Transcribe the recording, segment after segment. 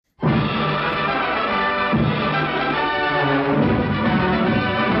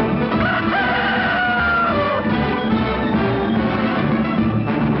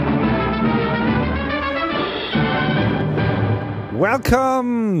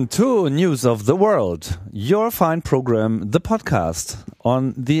Welcome to News of the World, your fine program, the podcast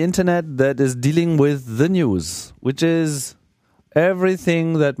on the internet that is dealing with the news, which is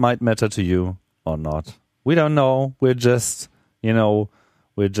everything that might matter to you or not. We don't know. We're just, getting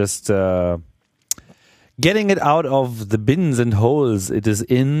it out of the bins and holes it is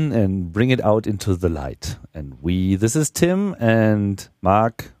in and bring it out into the light. And this is Tim and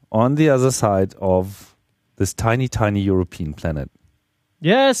Mark on the other side of this tiny, tiny European planet.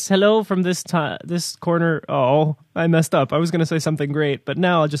 Yes, hello from this corner. Oh, I messed up. I was going to say something great, but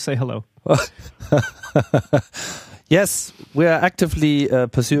now I'll just say hello. Yes, we are actively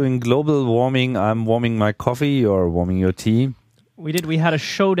pursuing global warming. I'm warming my coffee, you're warming your tea. We had a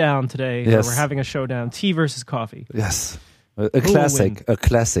showdown today. Yes. We're having a showdown. Tea versus coffee. Yes, a classic. Yes.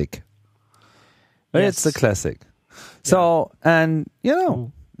 It's a classic. So, and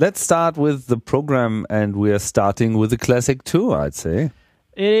let's start with the program, and we are starting with the classic too, I'd say.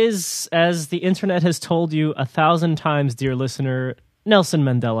 It is, as the internet has told you 1,000 times, dear listener, Nelson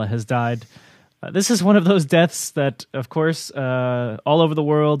Mandela has died. This is one of those deaths that, of course, all over the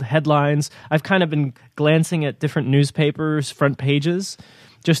world, headlines. I've kind of been glancing at different newspapers' front pages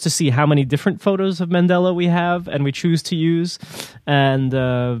just to see how many different photos of Mandela we have and we choose to use. And,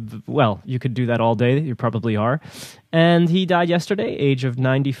 you could do that all day. You probably are. And he died yesterday, age of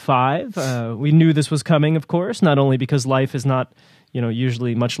 95. We knew this was coming, of course, not only because life is not,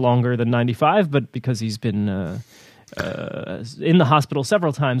 usually much longer than 95, but because he's been in the hospital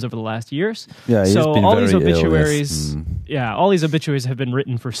several times over the last years. Yeah, he's so been all very these obituaries, ill, yes. All these obituaries have been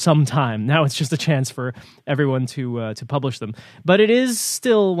written for some time. Now it's just a chance for everyone to publish them. But it is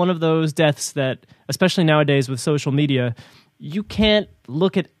still one of those deaths that, especially nowadays with social media, you can't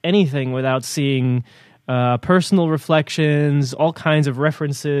look at anything without seeing personal reflections, all kinds of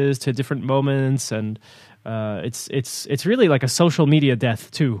references to different moments, and it's really like a social media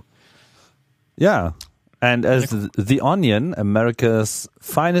death too. Yeah. And as The Onion, America's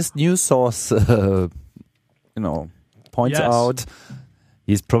finest news source, points out,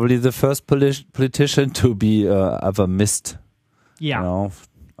 he's probably the first politician to be ever missed. Yeah.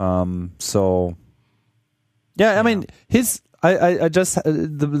 I mean, I just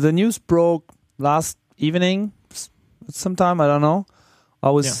the news broke last evening, sometime, I don't know. I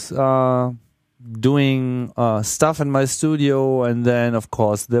was doing stuff in my studio, and then of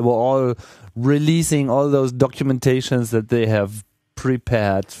course they were all releasing all those documentations that they have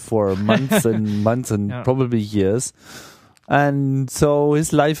prepared for months and months and probably years. And so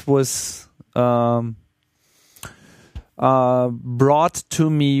his life was brought to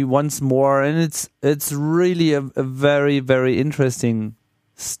me once more, and it's really a very, very interesting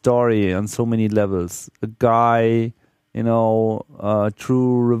story on so many levels. A guy,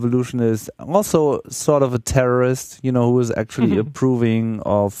 true revolutionist, also sort of a terrorist, who was actually approving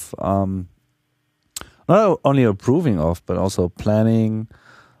of, not only approving of, but also planning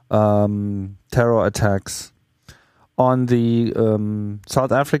terror attacks on the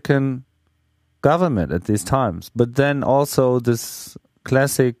South African government at these times. But then also this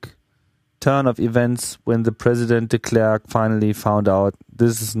classic turn of events when the President de Klerk finally found out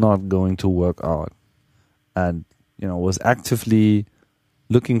this is not going to work out, and was actively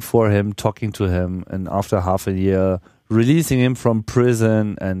looking for him, talking to him, and after half a year releasing him from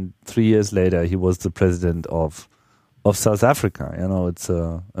prison, and 3 years later he was the president of South Africa. It's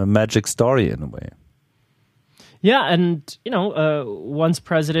a magic story in a way. Yeah, and once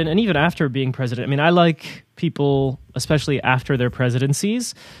president, and even after being president, I mean, I like people, especially after their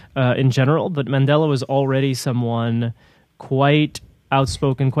presidencies in general, but Mandela was already someone quite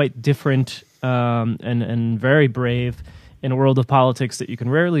outspoken, quite different, and very brave in a world of politics that you can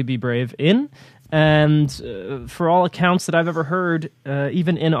rarely be brave in. And for all accounts that I've ever heard,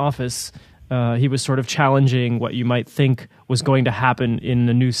 even in office, he was sort of challenging what you might think was going to happen in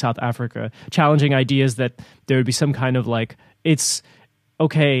the new South Africa, challenging ideas that there would be some kind of like, it's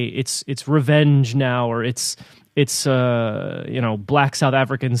revenge now, or it's black South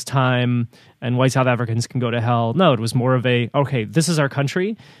Africans' time and white South Africans can go to hell. No, it was more of this is our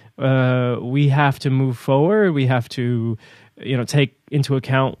country. We have to move forward. We have to, take into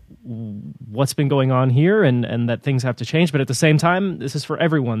account what's been going on here, and that things have to change. But at the same time, this is for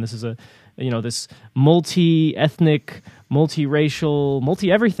everyone. This is this multi-ethnic, multi-racial,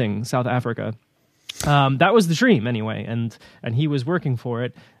 multi-everything South Africa. That was the dream anyway, and he was working for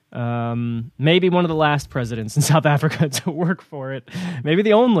it. Maybe one of the last presidents in South Africa to work for it. Maybe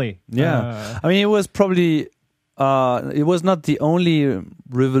the only. Yeah. I mean, it was probably, it was not the only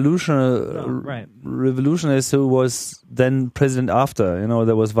revolutionist who was then president after.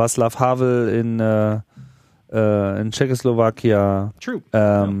 There was Václav Havel in Czechoslovakia. True.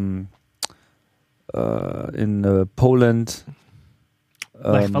 In Poland.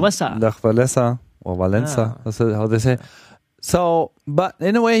 Lech Walesa. Lech Walesa or Valenza, that's how they say. So, but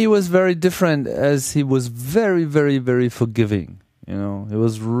in a way, he was very different, as he was very, very, very forgiving. He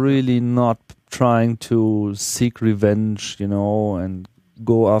was really not trying to seek revenge, and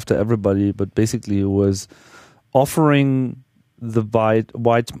go after everybody, but basically he was offering the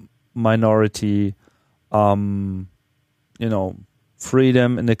white minority,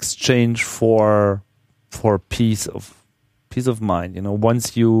 freedom in exchange for peace of mind.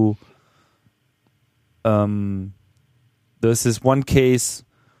 Once you there's this one case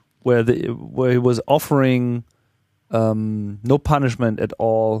where he was offering no punishment at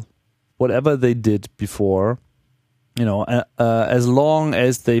all, whatever they did before, as long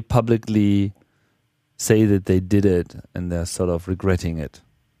as they publicly say that they did it and they're sort of regretting it.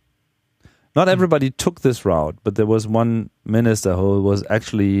 Not everybody took this route, but there was one minister who was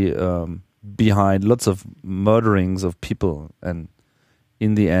actually behind lots of murderings of people, and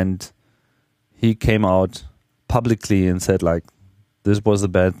in the end he came out publicly and said, like, this was a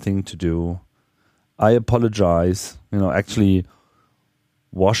bad thing to do. I apologize. Actually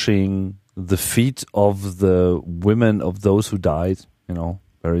washing the feet of the women of those who died,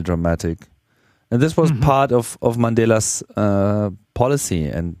 very dramatic. And this was part of Mandela's policy,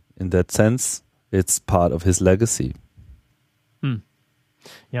 and in that sense, it's part of his legacy.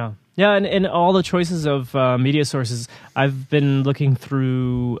 Yeah. Yeah, and all the choices of media sources, I've been looking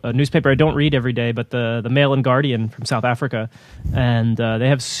through a newspaper I don't read every day, but the Mail and Guardian from South Africa, and they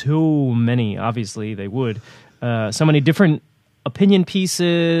have so many, obviously they would, so many different opinion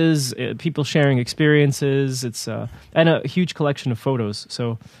pieces, people sharing experiences, it's and a huge collection of photos.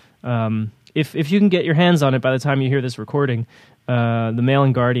 So if you can get your hands on it by the time you hear this recording, the Mail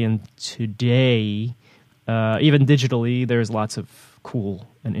and Guardian today, even digitally, there's lots of cool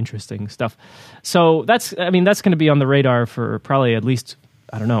and interesting stuff. So that's going to be on the radar for probably at least,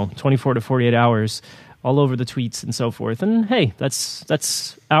 24 to 48 hours, all over the tweets and so forth. And hey,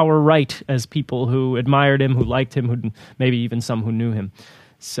 that's our right as people who admired him, who liked him, who maybe even some who knew him.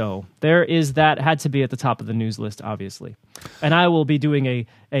 So there is that. Had to be at the top of the news list, obviously. And I will be doing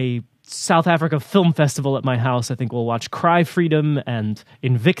a South Africa Film Festival at my house. I think we'll watch Cry Freedom and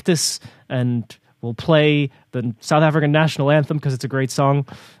Invictus, and we'll play the South African national anthem because it's a great song,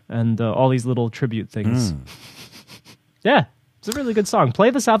 and all these little tribute things. Yeah, it's a really good song.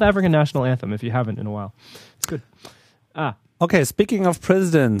 Play the South African national anthem if you haven't in a while. It's good. Okay, speaking of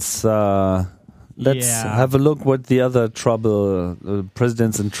presidents, let's have a look what the other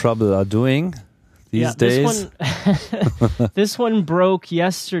presidents in trouble are doing these days. This one broke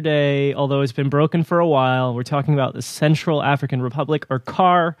yesterday, although it's been broken for a while. We're talking about the Central African Republic, or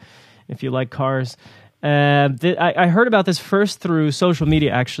CAR, if you like cars. I heard about this first through social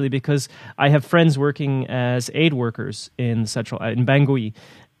media, actually, because I have friends working as aid workers in Bangui,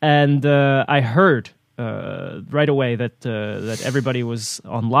 and I heard right away that everybody was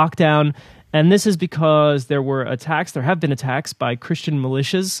on lockdown. And this is because there have been attacks by Christian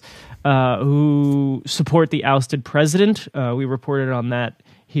militias who support the ousted president. We reported on that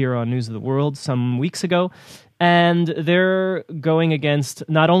here on News of the World some weeks ago. And they're going against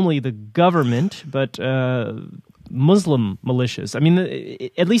not only the government, but Muslim militias.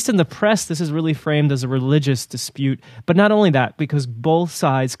 At least in the press, this is really framed as a religious dispute. But not only that, because both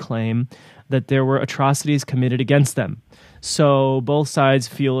sides claim that there were atrocities committed against them. So both sides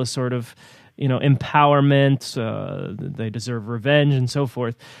feel a sort of, empowerment, they deserve revenge and so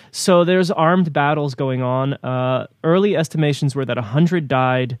forth. So there's armed battles going on. Early estimations were that 100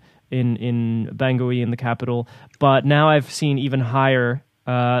 died in Bangui, in the capital, but now I've seen even higher.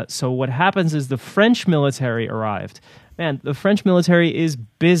 So what happens is the French military arrived. Man, the French military is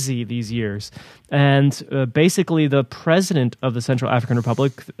busy these years. And basically the president of the Central African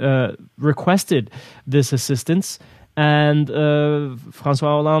Republic requested this assistance. And François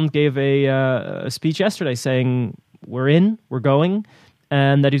Hollande gave a speech yesterday saying, we're going,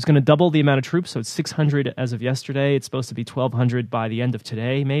 and that he's going to double the amount of troops. So it's 600 as of yesterday. It's supposed to be 1,200 by the end of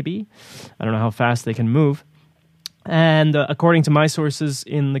today, maybe. I don't know how fast they can move. And according to my sources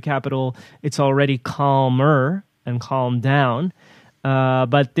in the capital, it's already calmer and calmed down.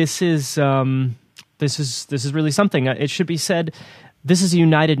 But this is really something. It should be said, this is a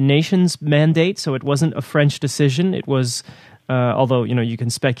United Nations mandate, so it wasn't a French decision. It was, although you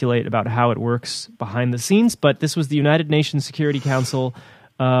can speculate about how it works behind the scenes, but this was the United Nations Security Council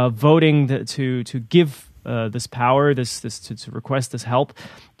voting to give this power, to request this help,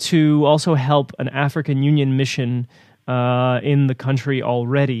 to also help an African Union mission in the country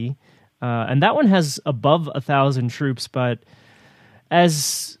already. And that one has above 1,000 troops, but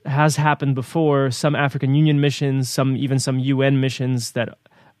as has happened before, some African Union missions, even some UN missions that,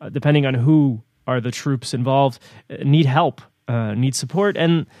 depending on who are the troops involved, need help, need support.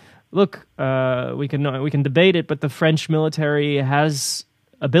 And look, we can debate it, but the French military has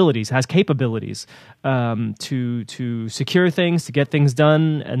capabilities to secure things, to get things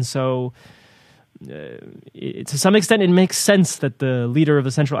done, and so to some extent, it makes sense that the leader of the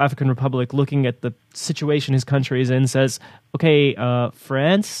Central African Republic, looking at the situation his country is in, says, "Okay,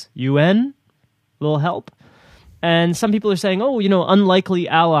 France, UN, little help." And some people are saying, "Oh, unlikely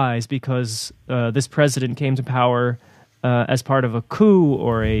allies because this president came to power as part of a coup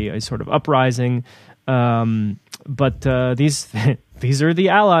or a sort of uprising." But these these are the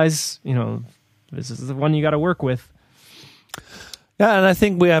allies. This is the one you got to work with. Yeah, and I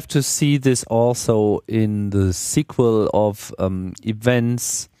think we have to see this also in the sequel of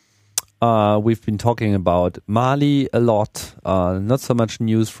events. We've been talking about Mali a lot. Not so much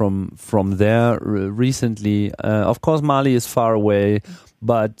news from there recently. Of course, Mali is far away,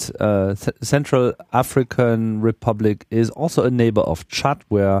 but Central African Republic is also a neighbor of Chad,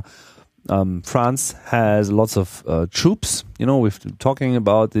 where France has lots of troops. We've been talking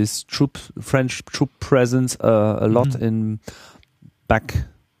about this French troop presence a lot in back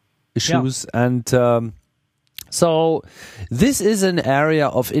issues. Yeah. And so this is an area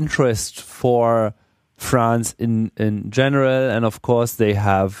of interest for France in general. And of course, they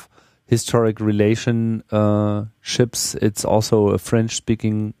have historic relationships. It's also a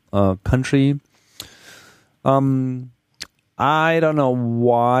French-speaking country. I don't know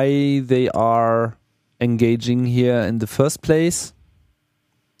why they are engaging here in the first place.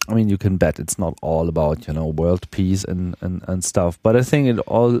 I mean, you can bet it's not all about, world peace and stuff. But I think it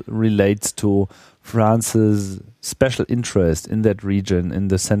all relates to France's special interest in that region, in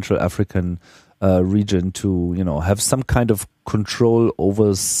the Central African region, to, have some kind of control,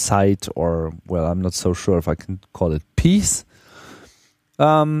 oversight, or, well, I'm not so sure if I can call it peace.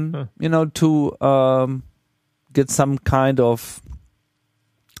 To get some kind of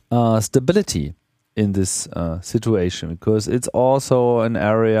stability in this situation, because it's also an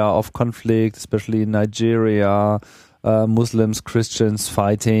area of conflict, especially in Nigeria, Muslims, Christians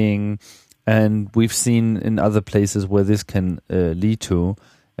fighting, and we've seen in other places where this can lead to.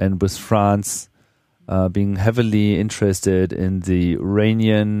 And with France being heavily interested in the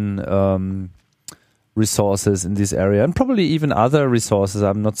Iranian resources in this area, and probably even other resources,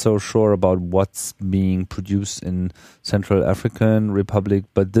 I'm not so sure about what's being produced in Central African Republic,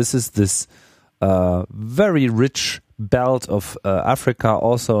 but this is this very rich belt of Africa,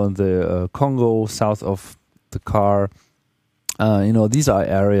 also in the Congo, south of the CAR. These are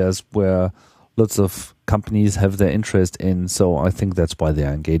areas where lots of companies have their interest in, so I think that's why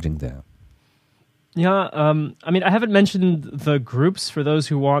they're engaging there. Yeah, I haven't mentioned the groups for those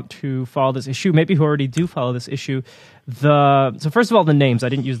who want to follow this issue, maybe who already do follow this issue. So first of all, the names. I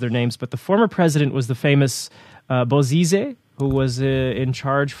didn't use their names, but the former president was the famous Bozize, who was in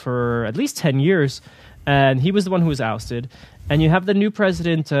charge for at least 10 years, and he was the one who was ousted. And you have the new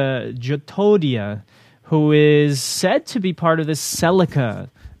president, Jotodia, who is said to be part of this Seleka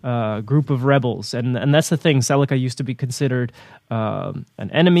group of rebels. And that's the thing. Seleka used to be considered an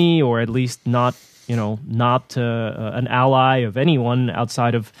enemy, or at least not an ally of anyone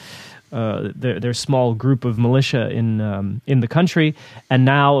outside of their small group of militia in the country. And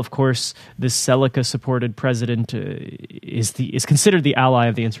now, of course, this Seleka-supported president is considered the ally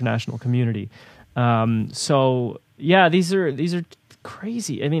of the international community. So yeah, these are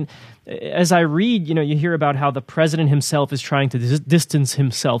crazy. I mean, as I read, you hear about how the president himself is trying to distance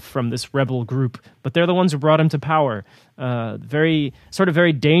himself from this rebel group, but they're the ones who brought him to power. Very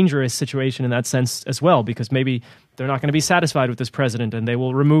dangerous situation in that sense as well, because maybe they're not going to be satisfied with this president and they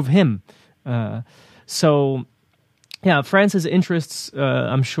will remove him. So, yeah, France's interests,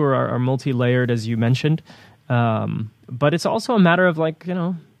 I'm sure, are multi-layered, as you mentioned. But it's also a matter of,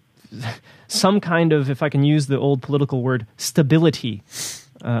 some kind of, if I can use the old political word, stability.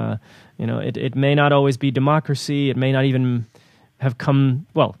 It may not always be democracy. It may not even have come,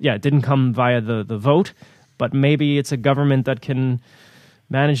 it didn't come via the vote, but maybe it's a government that can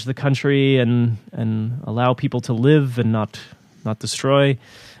manage the country and allow people to live and not destroy.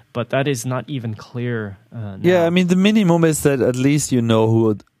 But that is not even clear now. Yeah, I mean, the minimum is that at least you know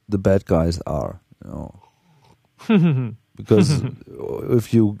who the bad guys are. Because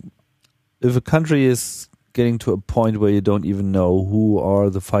if a country is getting to a point where you don't even know who are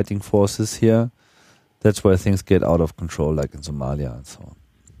the fighting forces here, that's where things get out of control, like in Somalia and so on.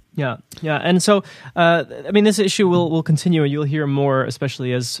 Yeah, and so I mean, this issue will continue. You'll hear more,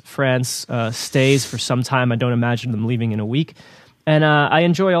 especially as France stays for some time. I don't imagine them leaving in a week. And I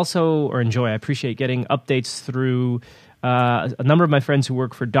appreciate getting updates through a number of my friends who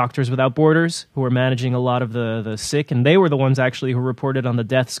work for Doctors Without Borders, who are managing a lot of the sick, and they were the ones actually who reported on the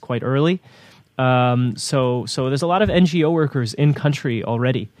deaths quite early. So there's a lot of NGO workers in country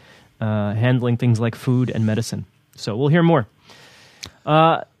already handling things like food and medicine. So we'll hear more.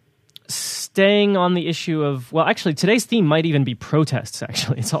 Staying on the issue of, well, actually, today's theme might even be protests,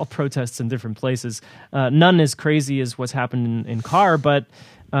 actually. It's all protests in different places. None as crazy as what's happened in Car, but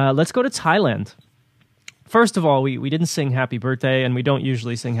let's go to Thailand. First of all, we didn't sing Happy Birthday, and we don't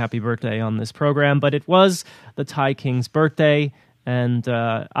usually sing Happy Birthday on this program, but it was the Thai King's birthday, and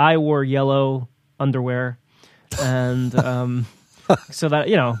I wore yellow underwear, and so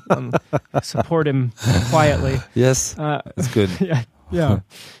that, support him quietly. Yes, that's good. Yeah.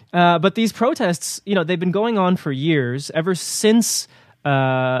 But these protests, they've been going on for years, ever since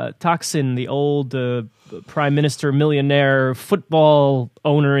Thaksin, the old prime minister, millionaire, football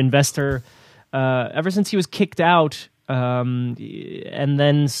owner, investor, ever since he was kicked out and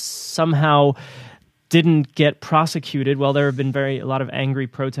then somehow didn't get prosecuted. Well, there have been a lot of angry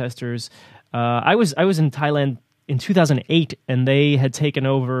protesters. I was in Thailand in 2008, and they had taken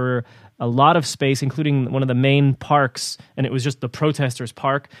over a lot of space, including one of the main parks, and it was just the protesters'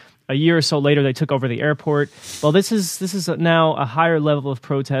 park. A year or so later, they took over the airport. Well, this is now a higher level of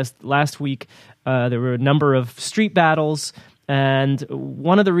protest. Last week, there were a number of street battles, and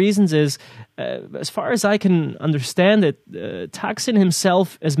one of the reasons is, as far as I can understand it, Thaksin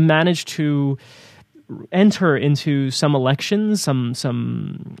himself has managed to enter into some elections, some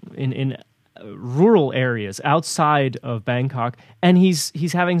in rural areas outside of Bangkok, and he's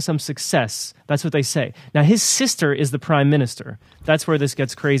having some success. That's what they say. Now, his sister is the prime minister. That's where this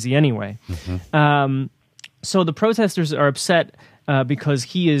gets crazy anyway. Mm-hmm. So the protesters are upset because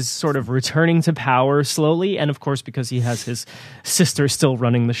he is sort of returning to power slowly, and of course because he has his sister still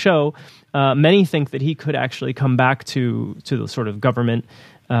running the show. Many think that he could actually come back to the sort of government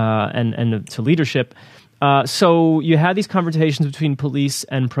and to leadership. So you had these confrontations between police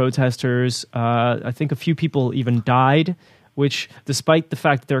and protesters. I think a few people even died, which, despite the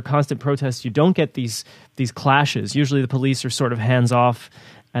fact that there are constant protests, you don't get these clashes. Usually the police are sort of hands off,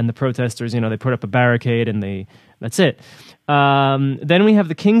 and the protesters, they put up a barricade and that's it. Then we have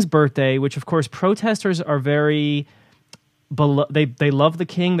the king's birthday, which of course protesters are very... They love the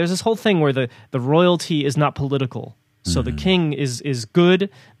king. There's this whole thing where the royalty is not political. So the king is good,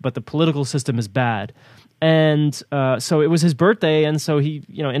 but the political system is bad. And so it was his birthday, and so he,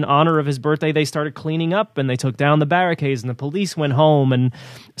 in honor of his birthday, they started cleaning up, and they took down the barricades, and the police went home, and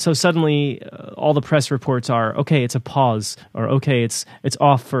so suddenly all the press reports are, okay, it's a pause, or okay, it's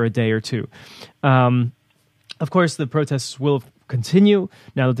off for a day or two. Of course, the protests will continue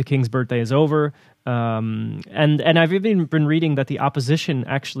now that the king's birthday is over, and I've even been reading that the opposition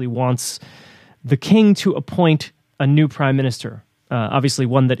actually wants the king to appoint a new prime minister. Obviously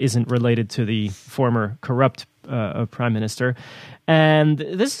one that isn't related to the former corrupt prime minister. And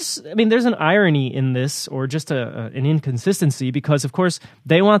there's an irony in this, or just an inconsistency, because, of course,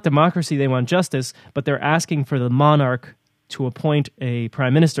 they want democracy, they want justice, but they're asking for the monarch to appoint a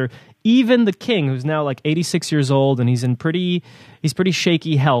prime minister. Even the king, who's now like 86 years old, and he's pretty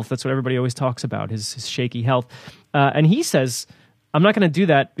shaky health. That's what everybody always talks about, his shaky health. And he says, I'm not going to do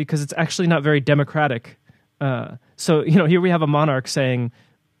that because it's actually not very democratic. So, here we have a monarch saying,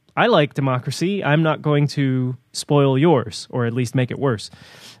 I like democracy. I'm not going to spoil yours, or at least make it worse.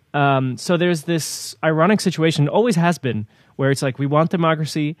 So there's this ironic situation, always has been, where it's like, we want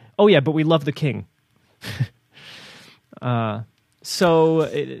democracy. Oh, yeah, but we love the king. So,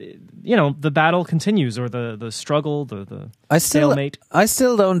 the battle continues, or the struggle, the stalemate. I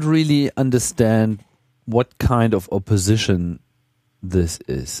still don't really understand what kind of opposition this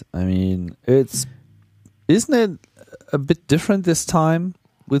is. I mean, isn't it a bit different this time,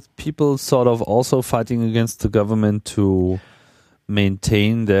 with people sort of also fighting against the government to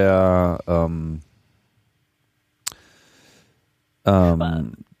maintain their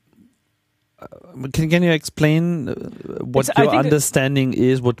Can you explain what your understanding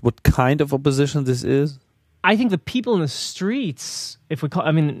is? What kind of opposition this is? I think the people in the streets, if we're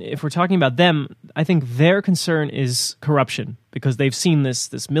talking about them, I think their concern is corruption, because they've seen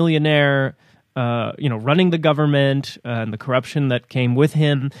this millionaire, running the government and the corruption that came with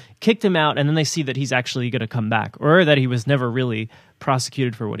him, kicked him out, and then they see that he's actually going to come back, or that he was never really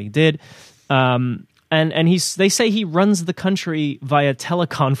prosecuted for what he did. And they say he runs the country via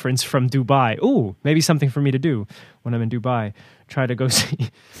teleconference from Dubai. Ooh, maybe something for me to do when I'm in Dubai. Try to go see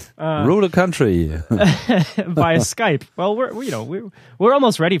rule the country via Skype. Well, we're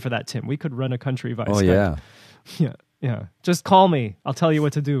almost ready for that, Tim. We could run a country via Skype. Yeah. Just call me. I'll tell you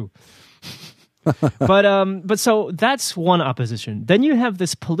what to do. But so that's one opposition. Then you have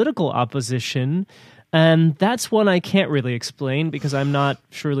this political opposition. And that's one I can't really explain because I'm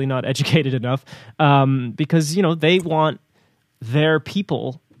surely not educated enough. Because, they want their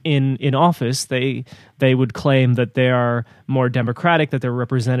people in office. They would claim that they are more democratic, that they're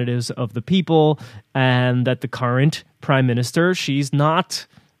representatives of the people, and that the current prime minister, she's not,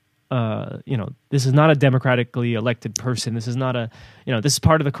 this is not a democratically elected person. This is not this is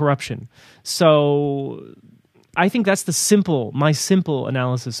part of the corruption. So I think that's my simple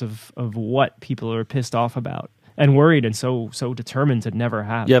analysis of what people are pissed off about and worried and so determined to never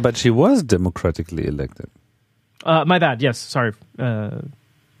have. Yeah, but she was democratically elected. My bad. Yes, sorry.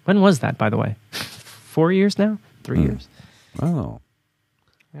 When was that, by the way? 4 years now? 3 years? Oh.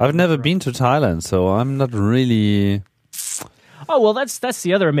 I've never been to Thailand, so I'm not really... Oh, well, that's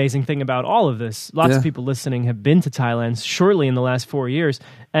the other amazing thing about all of this. Lots of people listening have been to Thailand, surely in the last 4 years,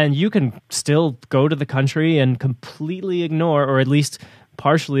 and you can still go to the country and completely ignore, or at least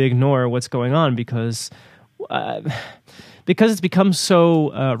partially ignore what's going on because it's become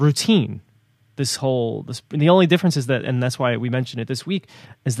so routine. The only difference is that, and that's why we mentioned it this week,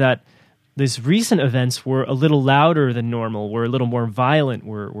 is that these recent events were a little louder than normal, were a little more violent,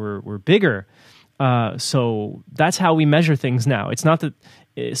 were bigger. So that's how we measure things now. It's not that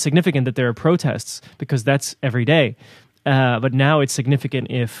significant that there are protests because that's every day. But now it's significant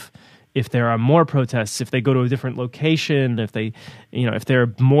if there are more protests, if they go to a different location, if there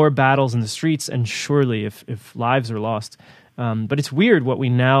are more battles in the streets, and surely if lives are lost. But it's weird what we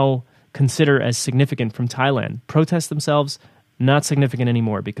now consider as significant from Thailand. Protests themselves, not significant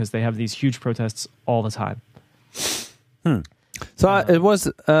anymore because they have these huge protests all the time. So I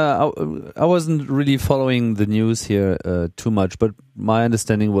wasn't really following the news here too much, but my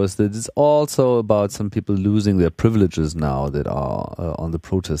understanding was that it's also about some people losing their privileges now that are on the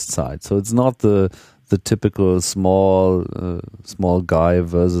protest side. So it's not the typical small guy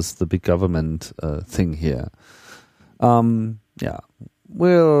versus the big government thing here.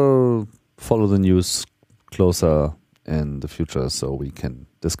 We'll follow the news closer in the future so we can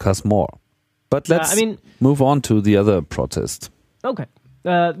discuss more. But let's move on to the other protest. Okay.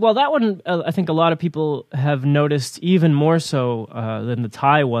 Well, that one, I think a lot of people have noticed even more so than the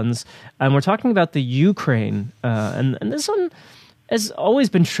Thai ones. And we're talking about the Ukraine. And this one has always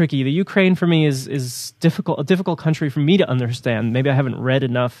been tricky. The Ukraine, for me, is a difficult country for me to understand. Maybe I haven't read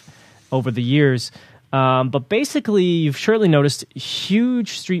enough over the years. But basically, you've surely noticed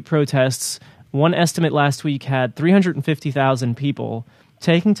huge street protests. One estimate last week had 350,000 people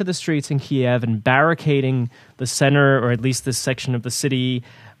taking to the streets in Kiev and barricading the center, or at least this section of the city,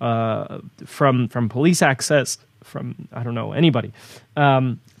 from police access, from, I don't know, anybody.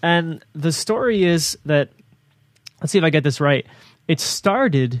 And the story is that, let's see if I get this right, it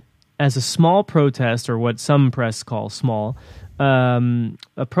started as a small protest, or what some press call small,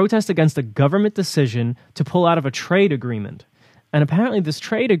 a protest against a government decision to pull out of a trade agreement. And apparently this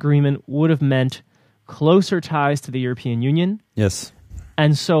trade agreement would have meant closer ties to the European Union. Yes.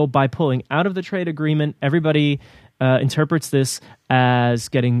 And so by pulling out of the trade agreement, everybody interprets this as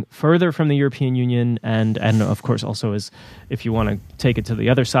getting further from the European Union and of course also as, if you want to take it to the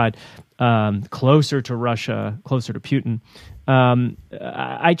other side, closer to Russia, closer to Putin.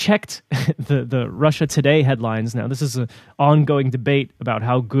 I checked the Russia Today headlines now. This is an ongoing debate about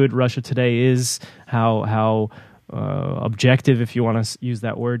how good Russia Today is, how objective, if you want to use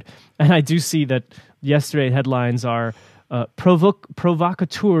that word. And I do see that yesterday headlines are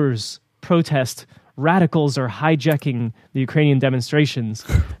provocateurs protest, radicals are hijacking the Ukrainian demonstrations,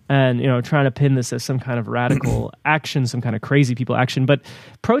 and trying to pin this as some kind of radical action, some kind of crazy people action. But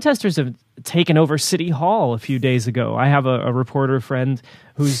protesters have taken over City Hall a few days ago. I have a reporter friend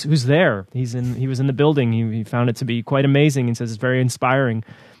who's there. He was in the building. He found it to be quite amazing and says it's very inspiring.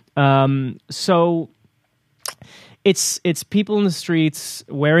 So it's people in the streets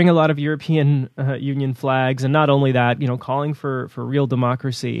wearing a lot of European Union flags, and not only that, calling for real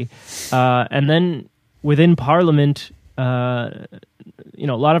democracy. And then within Parliament, a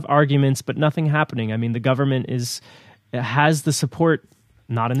lot of arguments, but nothing happening. I mean, the government has the support,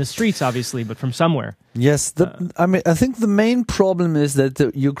 not in the streets, obviously, but from somewhere. Yes, I think the main problem is that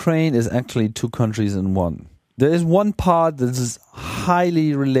the Ukraine is actually two countries in one. There is one part that is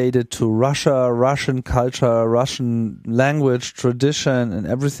highly related to Russia, Russian culture, Russian language, tradition, and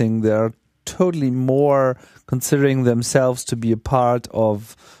everything. There are totally more considering themselves to be a part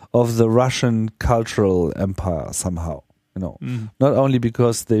of the Russian cultural empire somehow. Not only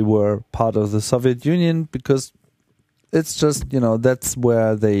because they were part of the Soviet Union, because it's just, that's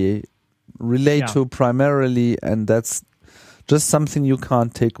where they relate to primarily, and that's just something you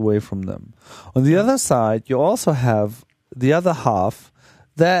can't take away from them. On the other side, you also have the other half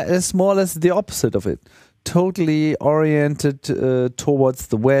that is more or less the opposite of it. Totally oriented towards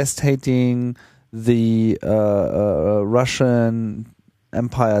the West, hating the Russian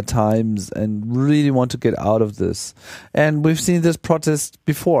Empire times, and really want to get out of this. And we've seen this protest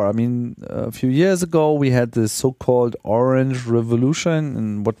before. I mean, a few years ago, we had this so-called Orange Revolution,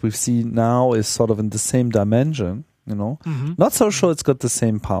 and what we've seen now is sort of in the same dimension. Not so sure it's got the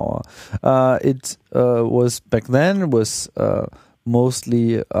same power. It was back then, was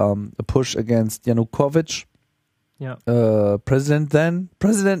mostly a push against Yanukovych, president then,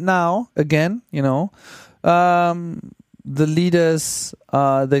 president now, again, the leaders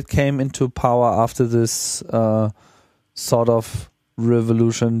that came into power after this sort of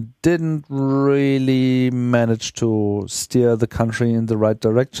revolution didn't really manage to steer the country in the right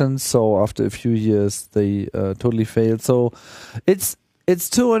direction. So after a few years, they totally failed. So it's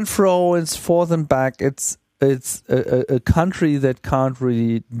to and fro, it's forth and back. It's a country that can't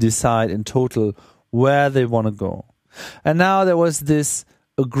really decide in total where they want to go. And now there was this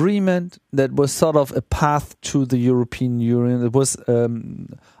agreement that was sort of a path to the European Union. It was,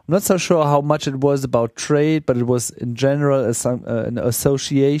 I'm not so sure how much it was about trade, but it was in general an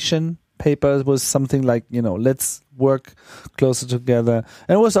association paper. It was something like, let's work closer together.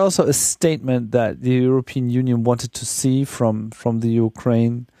 And it was also a statement that the European Union wanted to see from the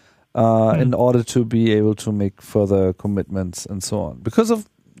Ukraine in order to be able to make further commitments and so on. Because of,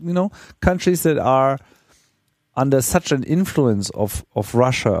 countries that are under such an influence of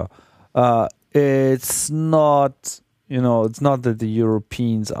Russia, it's not, it's not that the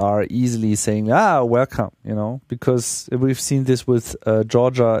Europeans are easily saying, welcome, because we've seen this with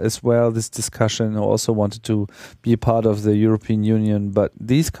Georgia as well, this discussion, who also wanted to be a part of the European Union. But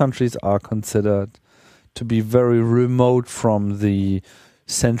these countries are considered to be very remote from the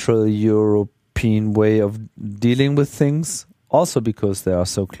Central European way of dealing with things, also because they are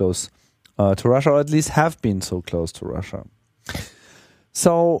so close to Russia, or at least have been so close to Russia.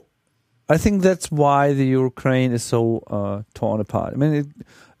 So I think that's why the Ukraine is so torn apart. I mean,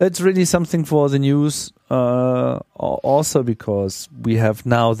 it's really something for the news, also because we have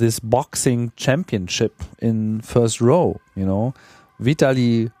now this boxing championship in first row,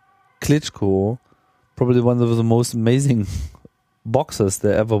 Vitaly Klitschko, probably one of the most amazing boxers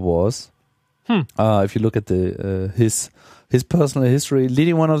there ever was. If you look at his personal history,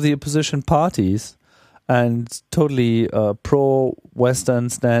 leading one of the opposition parties, and totally pro-Western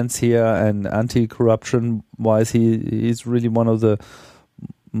stance here and anti-corruption wise, he's really one of the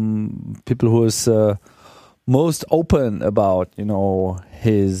people who is most open about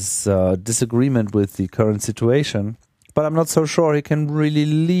his disagreement with the current situation. But I'm not so sure he can really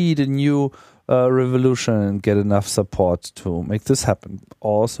lead a new revolution and get enough support to make this happen.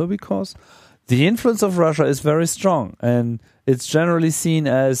 Also because the influence of Russia is very strong, and it's generally seen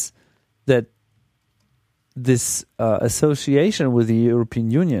as that this association with the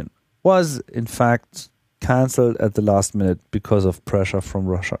European Union was, in fact, cancelled at the last minute because of pressure from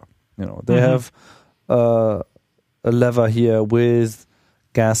Russia. They have a lever here with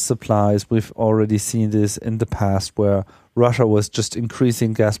gas supplies. We've already seen this in the past, where Russia was just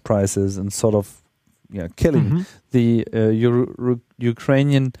increasing gas prices and sort of killing the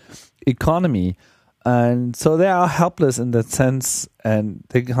Ukrainian economy. And so they are helpless in that sense, and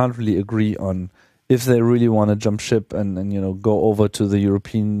they can't really agree on if they really want to jump ship and go over to the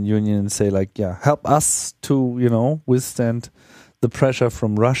European Union and say, like, help us to withstand the pressure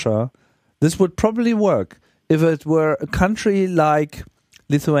from Russia. This would probably work if it were a country like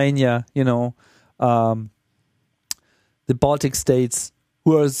Lithuania, the Baltic states,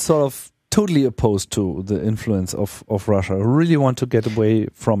 who are sort of totally opposed to the influence of Russia, who really want to get away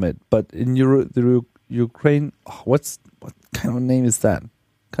from it. But in the Ukraine, what kind of name is that?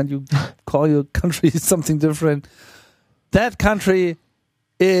 Can't you call your country something different? That country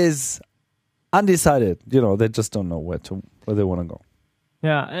is undecided. They just don't know where they want to go.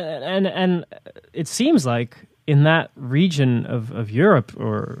 Yeah, and it seems like in that region of Europe,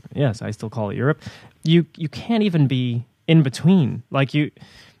 or yes, I still call it Europe, you can't even be in between. Like you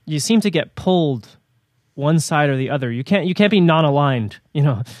seem to get pulled one side or the other. You can't be non-aligned.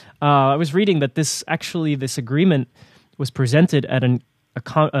 I was reading that this agreement was presented at an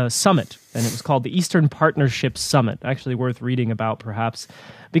a summit, and it was called the Eastern Partnership Summit. Actually worth reading about, perhaps,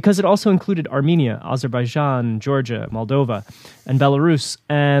 because it also included Armenia, Azerbaijan, Georgia, Moldova, and Belarus.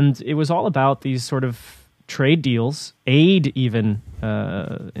 And it was all about these sort of trade deals, aid even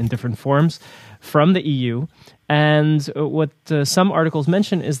in different forms from the EU. And what some articles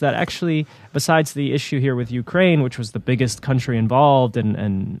mention is that actually, besides the issue here with Ukraine, which was the biggest country involved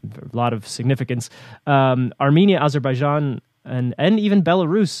and a lot of significance, Armenia, Azerbaijan, and even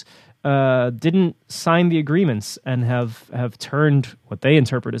Belarus didn't sign the agreements and have turned, what they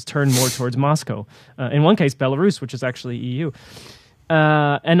interpret as turned more towards Moscow. In one case, Belarus, which is actually EU.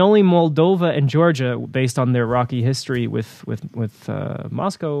 And only Moldova and Georgia, based on their rocky history with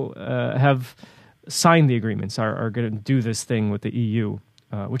Moscow, have signed the agreements, are going to do this thing with the EU,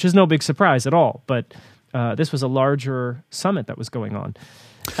 which is no big surprise at all. But this was a larger summit that was going on.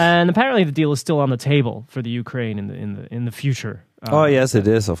 And apparently the deal is still on the table for the Ukraine in the future. Oh yes, it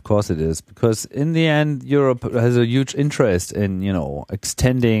is. Of course, it is, because in the end, Europe has a huge interest in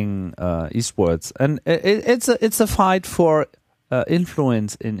extending eastwards, and it's a fight for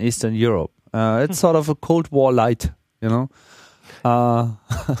influence in Eastern Europe. It's sort of a Cold War light,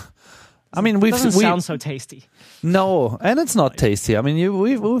 I mean, doesn't sound so tasty. No, and it's not tasty. I mean,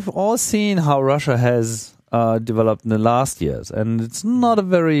 we've all seen how Russia has developed in the last years, and it's not a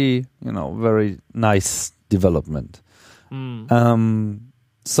very nice development.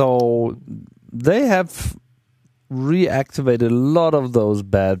 So they have reactivated a lot of those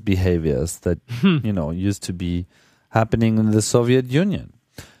bad behaviors that used to be happening in the Soviet Union,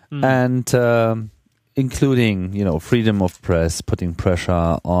 and including freedom of press, putting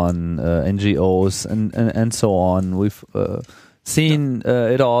pressure on NGOs and so on. We've seen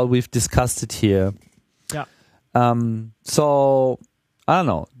it all. We've discussed it here. Yeah. So I don't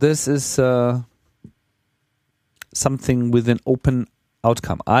know. This is something with an open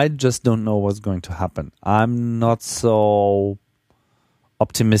outcome. I just don't know what's going to happen. I'm not so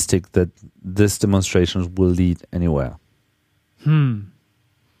optimistic that this demonstration will lead anywhere.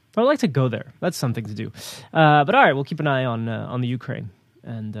 I'd like to go there. That's something to do. But all right, we'll keep an eye on the Ukraine,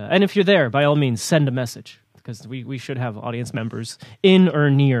 and if you're there, by all means, send a message, because we should have audience members in or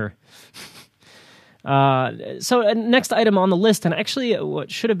near. So next item on the list, and actually what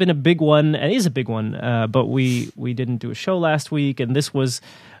should have been a big one, and is a big one, but we didn't do a show last week, and this was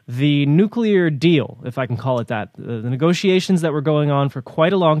the nuclear deal, if I can call it that. The negotiations that were going on for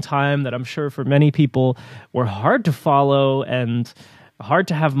quite a long time, that I'm sure for many people were hard to follow and hard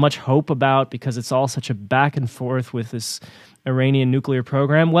to have much hope about, because it's all such a back and forth with this Iranian nuclear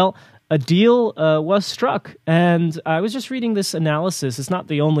program. Well, a deal was struck, and I was just reading this analysis. It's not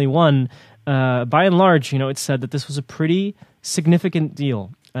the only one. By and large, it said that this was a pretty significant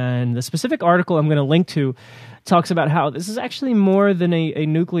deal. And the specific article I'm going to link to talks about how this is actually more than a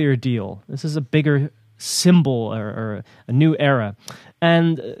nuclear deal. This is a bigger symbol or a new era.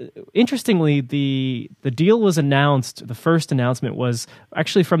 And interestingly, the deal was announced. The first announcement was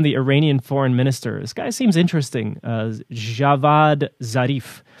actually from the Iranian foreign minister. This guy seems interesting, Javad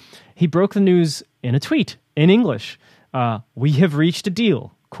Zarif. He broke the news in a tweet in English. We have reached a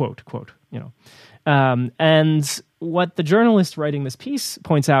deal, quote. And what the journalist writing this piece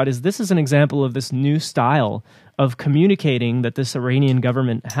points out is this is an example of this new style of communicating that this Iranian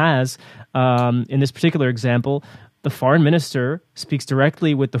government has. In this particular example, the foreign minister speaks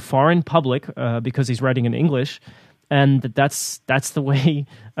directly with the foreign public because he's writing in English, and that's the way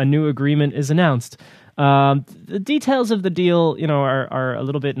a new agreement is announced. The details of the deal, are a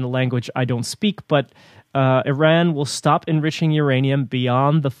little bit in a language I don't speak, but Iran will stop enriching uranium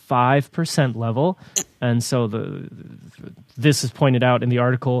beyond the 5% level. And so this is pointed out in the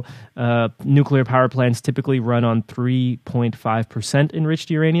article. Nuclear power plants typically run on 3.5% enriched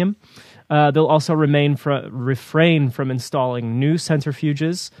uranium. They'll also refrain from installing new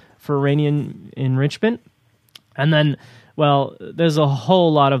centrifuges for uranium enrichment. And then, well, there's a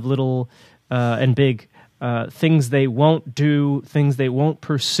whole lot of little and big things they won't do, things they won't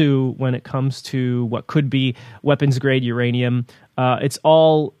pursue when it comes to what could be weapons-grade uranium. It's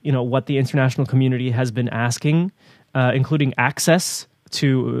all, what the international community has been asking, including access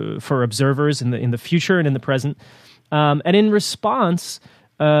for observers in the future and in the present. And in response,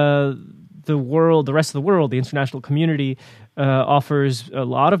 the rest of the world, the international community, offers a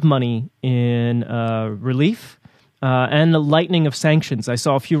lot of money in relief. And the lightening of sanctions. I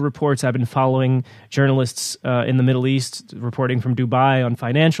saw a few reports. I've been following journalists in the Middle East reporting from Dubai on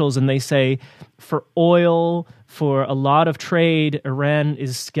financials, and they say for oil, for a lot of trade, Iran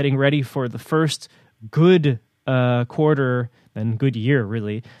is getting ready for the first good quarter and good year,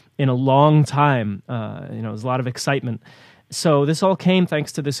 really, in a long time. There's a lot of excitement. So this all came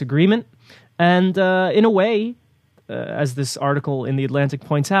thanks to this agreement. And in a way, as this article in The Atlantic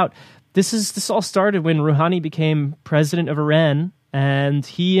points out, this all started when Rouhani became president of Iran, and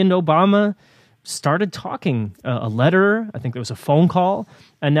he and Obama started talking. A letter, I think there was a phone call,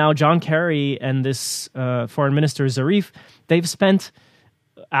 and now John Kerry and this foreign minister Zarif, they've spent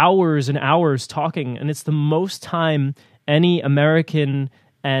hours and hours talking, and it's the most time any American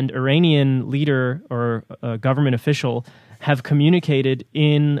and Iranian leader or government official have communicated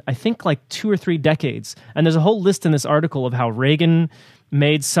in, I think, like 2 or 3 decades. And there's a whole list in this article of how Reagan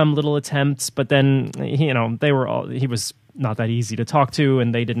made some little attempts, but then, he was not that easy to talk to,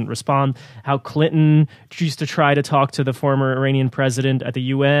 and they didn't respond. How Clinton used to try to talk to the former Iranian president at the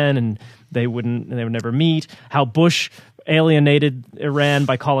UN, and they would never meet. How Bush alienated Iran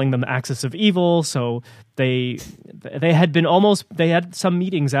by calling them the axis of evil. So they had some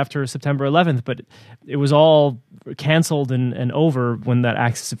meetings after September 11th, but it was all canceled and over when that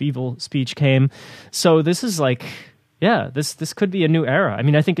axis of evil speech came. So this is like, this could be a new era. I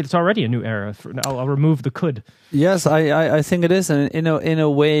mean, I think it's already a new era. I'll remove the could. Yes, I think it is, and in a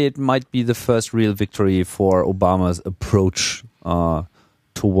way, it might be the first real victory for Obama's approach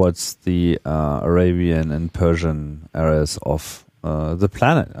towards the Arabian and Persian areas of the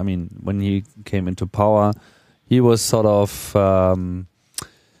planet. I mean, when he came into power, he was sort of,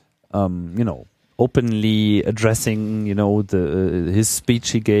 openly addressing, his speech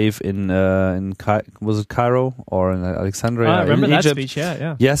he gave in was it Cairo or in Alexandria? I remember in that Egypt. speech.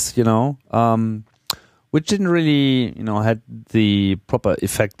 Yeah. Yes, which didn't really, had the proper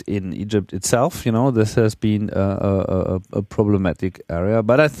effect in Egypt itself. This has been a problematic area.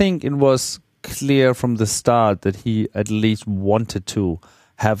 But I think it was clear from the start that he at least wanted to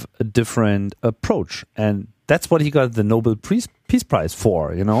have a different approach. And that's what he got the Nobel Peace Prize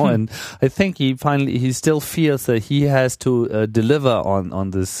for, And I think he still feels that he has to deliver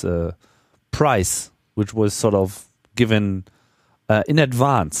on this prize, which was sort of given in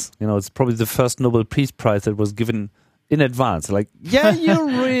advance. It's probably the first Nobel Peace Prize that was given in advance. Like, you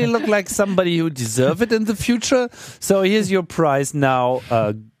really look like somebody who deserve it in the future. So here's your prize now.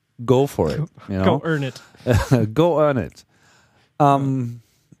 Go for it. Go earn it. Go earn it.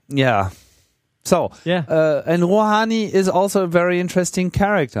 Yeah. So, and Rouhani is also a very interesting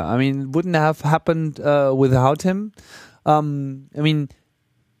character. I mean, wouldn't have happened without him. I mean,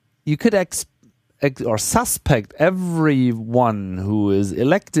 you could or suspect everyone who is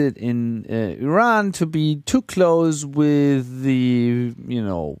elected in Iran to be too close with the,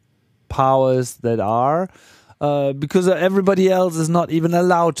 powers that are, because everybody else is not even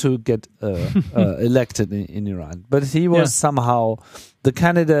allowed to get elected in Iran. But he was somehow the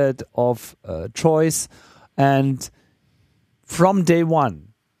candidate of choice, and from day one,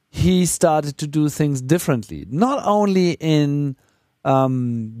 he started to do things differently. Not only in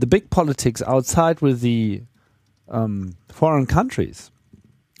the big politics outside with the foreign countries,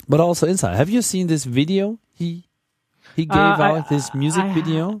 but also inside. Have you seen this video he gave out, this music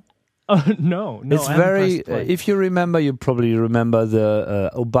video? Oh, no. It's very, if you remember, you probably remember the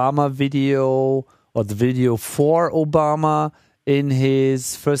Obama video, or the video for Obama in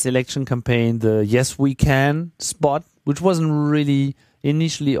his first election campaign, the Yes We Can spot, which wasn't really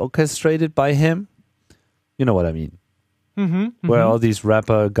initially orchestrated by him. You know what I mean? Where all these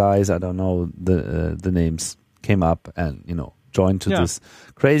rapper guys, I don't know the names, came up and, joined to this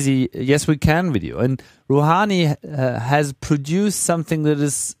crazy Yes We Can video. And Rouhani has produced something that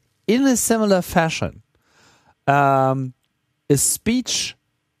is in a similar fashion. A speech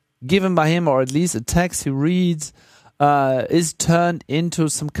given by him, or at least a text he reads, is turned into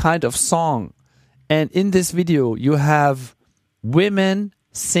some kind of song. And in this video, you have women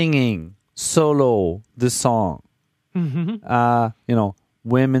singing solo the song.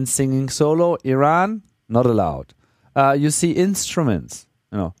 Women singing solo, Iran, not allowed. You see instruments,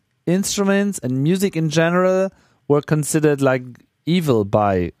 instruments and music in general were considered like evil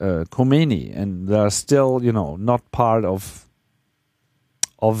by Khomeini, and they're still, not part of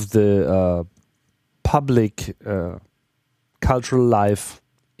the public cultural life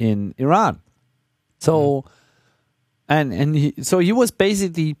in Iran. So, so he was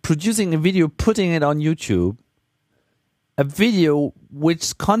basically producing a video, putting it on YouTube, a video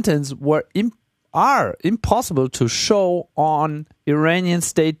which contents are impossible to show on Iranian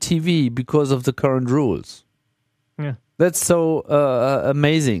state TV because of the current rules. Yeah. That's so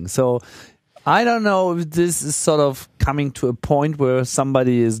amazing. So I don't know if this is sort of coming to a point where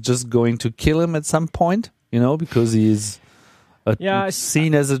somebody is just going to kill him at some point, because he is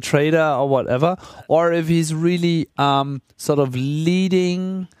seen as a traitor or whatever, or if he's really sort of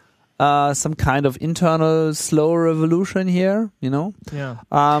leading some kind of internal slow revolution here, Yeah.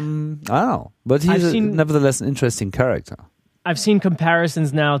 I don't know, but he's nevertheless an interesting character. I've seen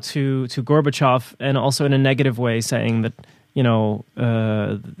comparisons now to Gorbachev, and also in a negative way, saying that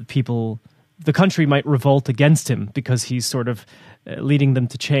the country might revolt against him because he's sort of leading them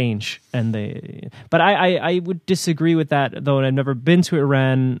to change. But I would disagree with that, though. I've never been to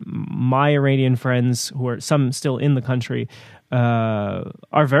Iran. My Iranian friends, who are some still in the country,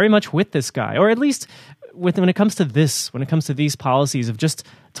 are very much with this guy, or at least when it comes to these policies of just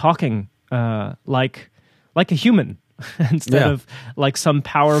talking like a human. Instead of like some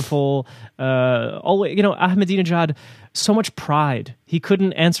powerful, Ahmadinejad, so much pride. He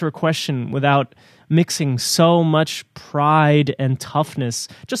couldn't answer a question without mixing so much pride and toughness.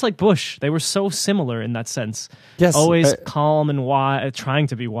 Just like Bush, they were so similar in that sense. Yes, always calm and wise, trying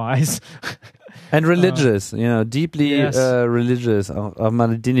to be wise. And religious, deeply religious.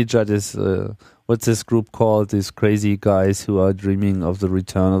 Ahmadinejad is, what's this group called? These crazy guys who are dreaming of the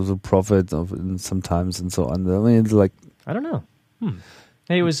return of the prophet sometimes and so on. I mean, it's like... I don't know.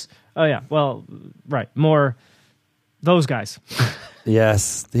 He was... Oh, yeah. Well, right. More those guys.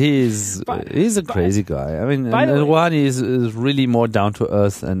 Yes. He's a crazy guy. I mean, Rouhani is really more down to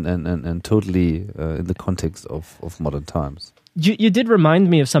earth and totally in the context of modern times. You did remind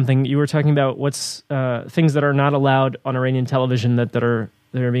me of something. You were talking about what's things that are not allowed on Iranian television that are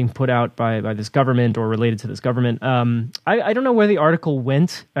being put out by this government or related to this government. I don't know where the article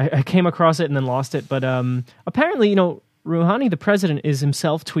went. I came across it and then lost it. But apparently, Rouhani, the president, is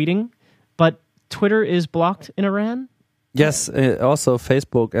himself tweeting, but Twitter is blocked in Iran. Yes, also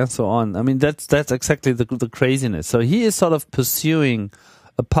Facebook and so on. I mean, that's exactly the craziness. So he is sort of pursuing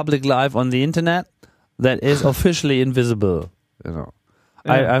a public life on the internet that is officially invisible. Yeah.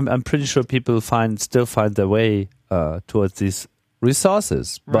 I'm pretty sure people still find their way towards these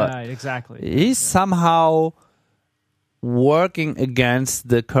resources, but right, exactly. He's somehow working against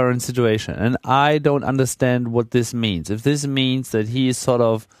the current situation, and I don't understand what this means. If this means that he is sort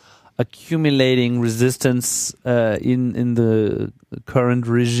of accumulating resistance in the current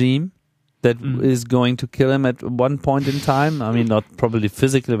regime that is going to kill him at one point in time. I mean, not probably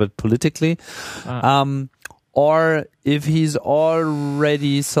physically, but politically. Or if he's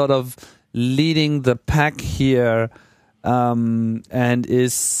already sort of leading the pack here and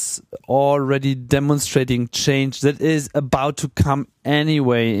is already demonstrating change that is about to come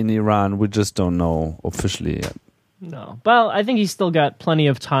anyway in Iran. We just don't know officially yet. No. Well, I think he's still got plenty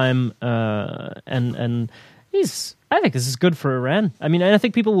of time and I think this is good for Iran. I mean, and I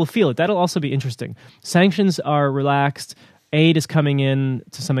think people will feel it. That'll also be interesting. Sanctions are relaxed. Aid is coming in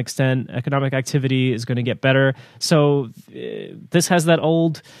to some extent. Economic activity is going to get better. So this has that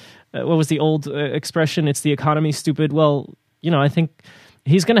old, what was the old expression? It's the economy, stupid. Well, I think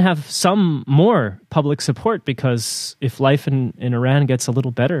he's going to have some more public support because if life in Iran gets a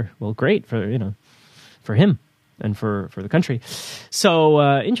little better, well, great for him and for the country.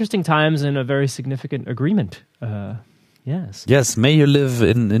 So interesting times and a very significant agreement. Yes. Yes, may you live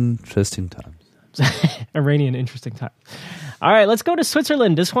in interesting times. Iranian interesting time. All right, let's go to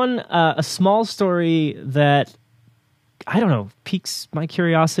Switzerland. This one, a small story that, I don't know, piques my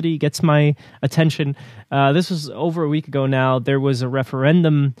curiosity, gets my attention. This was over a week ago now. There was a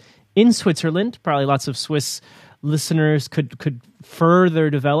referendum in Switzerland. Probably lots of Swiss listeners could further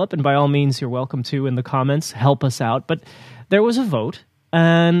develop, and by all means, you're welcome to in the comments. Help us out. But there was a vote,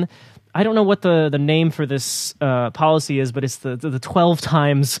 and I don't know what the name for this policy is, but it's the 12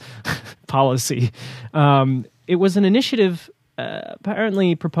 times policy. It was an initiative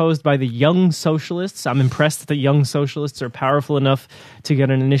apparently proposed by the Young Socialists. I'm impressed that the Young Socialists are powerful enough to get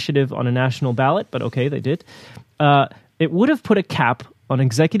an initiative on a national ballot, but okay, they did. It would have put a cap on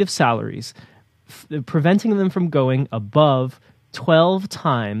executive salaries, preventing them from going above 12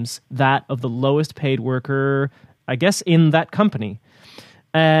 times that of the lowest paid worker, I guess, in that company.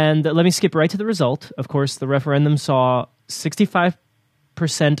 And let me skip right to the result. Of course, the referendum saw 65%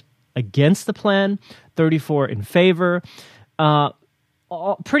 against the plan, 34% in favor.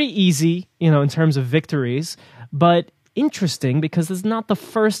 Pretty easy, in terms of victories, but interesting because this is not the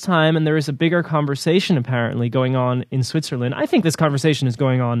first time, and there is a bigger conversation apparently going on in Switzerland. I think this conversation is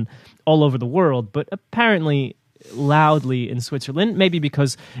going on all over the world, but apparently loudly in Switzerland, maybe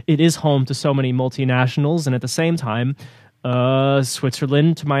because it is home to so many multinationals, and at the same time,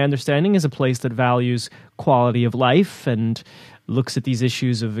 Switzerland, to my understanding, is a place that values quality of life and looks at these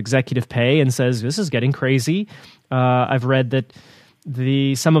issues of executive pay and says, this is getting crazy. I've read that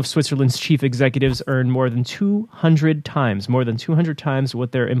some of Switzerland's chief executives earn more than 200 times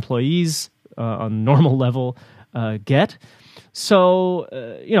what their employees on normal level get. So,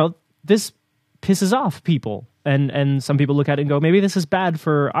 this pisses off people. And some people look at it and go, maybe this is bad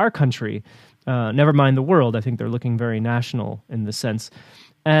for our country. Never mind the world. I think they're looking very national in this sense.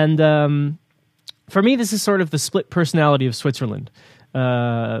 And for me, this is sort of the split personality of Switzerland.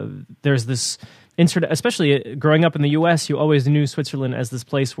 There's this especially growing up in the U.S., you always knew Switzerland as this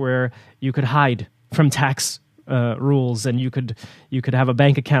place where you could hide from tax rules, and you could have a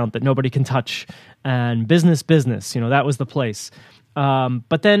bank account that nobody can touch, and business. That was the place.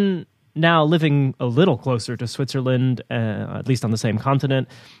 But then now living a little closer to Switzerland, at least on the same continent,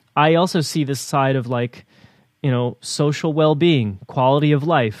 I also see this side of social well-being, quality of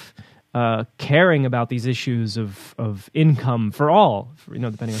life, caring about these issues of income for all,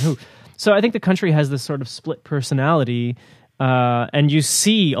 depending on who. So I think the country has this sort of split personality, and you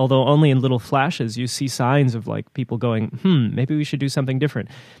see, although only in little flashes, you see signs of people going, maybe we should do something different.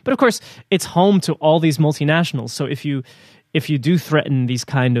 But of course, it's home to all these multinationals. So if you do threaten these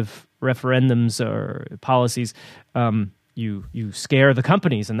kind of referendums or policies, you scare the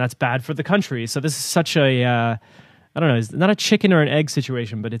companies, and that's bad for the country. So this is such a I don't know, it's not a chicken or an egg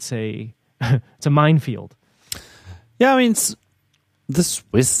situation, but it's a it's a minefield. Yeah, I mean, the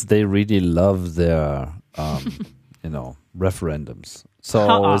Swiss, they really love their referendums.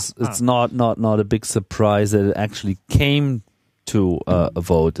 So it's not a big surprise that it actually came to a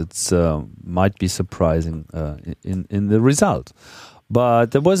vote. It's might be surprising in the result.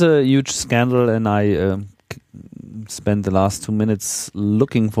 But there was a huge scandal, and I spent the last 2 minutes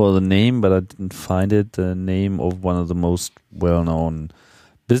looking for the name, but I didn't find it. The name of one of the most well-known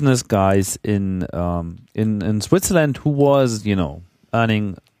business guys in Switzerland, who was,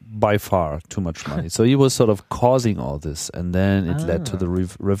 earning by far too much money. So he was sort of causing all this, and then it led to the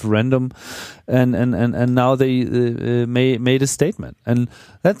referendum, and now they made a statement. And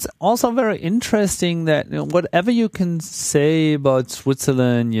that's also very interesting that whatever you can say about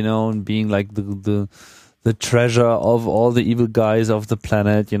Switzerland, and being like the treasure of all the evil guys of the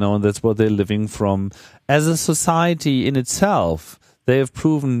planet, and that's what they're living from. As a society in itself, they have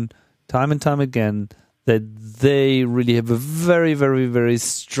proven time and time again that they really have a very, very, very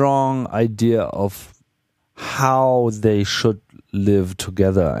strong idea of how they should live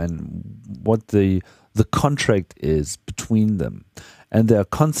together and what the contract is between them. And they're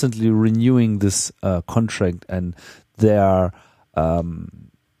constantly renewing this contract, and they are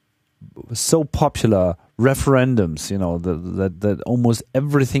so popular referendums, that almost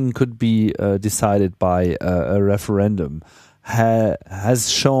everything could be decided by a referendum,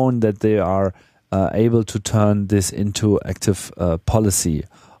 has shown that they are able to turn this into active policy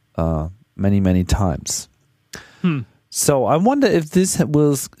many, many times. So I wonder if this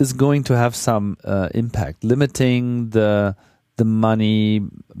is going to have some impact, limiting the money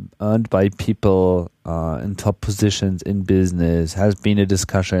earned by people in top positions in business. Has been a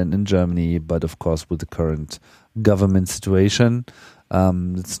discussion in Germany, but of course with the current government situation,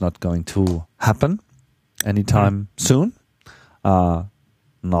 it's not going to happen anytime soon.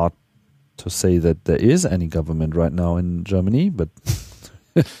 Not to say that there is any government right now in Germany, but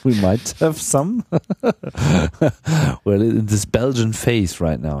we might have some. Well, in this Belgian phase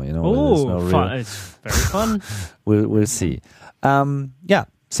right now, fun. It's very fun. We'll see.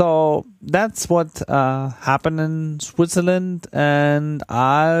 So that's what happened in Switzerland, and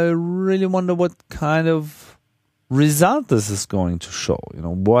I really wonder what kind of result this is going to show.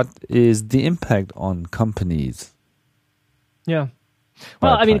 What is the impact on companies? Yeah.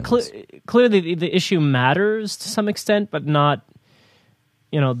 Well, I mean, clearly the issue matters to some extent, but not,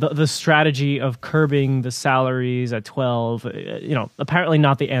 the strategy of curbing the salaries at 12, apparently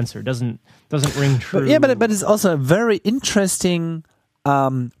not the answer. Doesn't ring true. But it's also a very interesting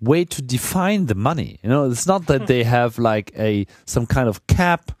way to define the money. It's not that they have like some kind of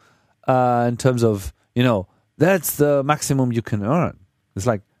cap in terms of, that's the maximum you can earn. It's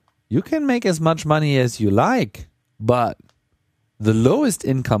like you can make as much money as you like, but the lowest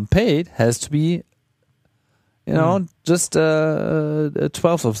income paid has to be, just a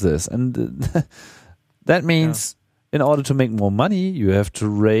 12th of this. And that means in order to make more money, you have to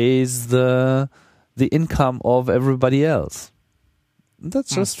raise the income of everybody else.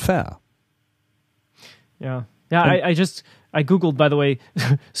 That's just fair. Yeah. Yeah, I Googled, by the way,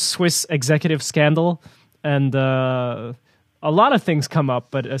 Swiss executive scandal, and a lot of things come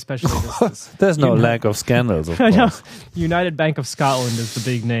up, but especially this. There's no lack of scandals, of course. I know. United Bank of Scotland is the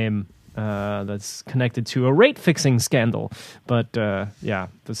big name that's connected to a rate-fixing scandal. But,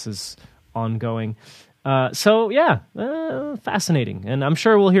 this is ongoing. Fascinating. And I'm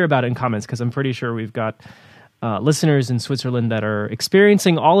sure we'll hear about it in comments, because I'm pretty sure we've got listeners in Switzerland that are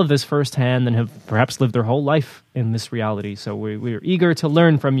experiencing all of this firsthand and have perhaps lived their whole life in this reality. So we're eager to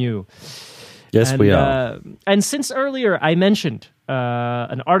learn from you. Yes, we are. And since earlier I mentioned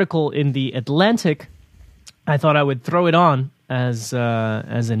an article in The Atlantic, I thought I would throw it on as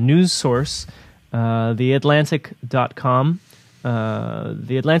a news source. TheAtlantic.com.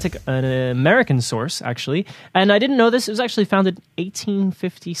 The Atlantic, an American source, actually. And I didn't know this. It was actually founded in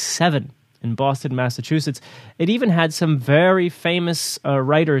 1857 in Boston, Massachusetts. It even had some very famous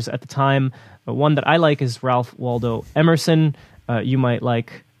writers at the time. One that I like is Ralph Waldo Emerson. You might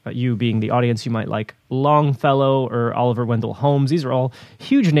like, you being the audience, you might like Longfellow or Oliver Wendell Holmes. These are all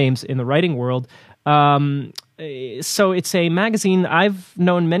huge names in the writing world. So it's a magazine. I've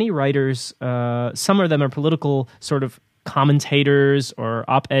known many writers. Some of them are political sort of commentators or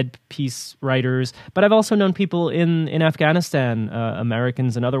op-ed piece writers, but I've also known people in Afghanistan,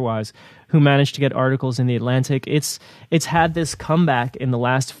 Americans and otherwise, who managed to get articles in The Atlantic. It's had this comeback in the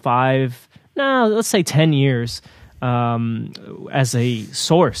last 10 years as a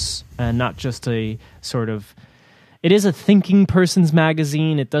source and not just a sort of. It is a thinking person's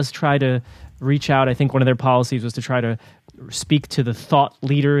magazine. It does try to reach out. I think one of their policies was to try to speak to the thought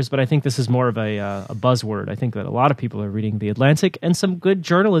leaders, but I think this is more of a buzzword. I think that a lot of people are reading The Atlantic, and some good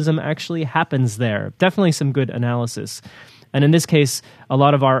journalism actually happens there. Definitely some good analysis. And in this case, a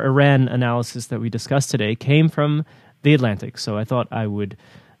lot of our Iran analysis that we discussed today came from The Atlantic. So I thought I would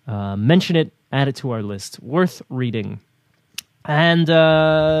mention it, add it to our list. Worth reading. And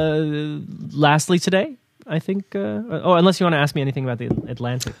lastly today, I think... unless you want to ask me anything about The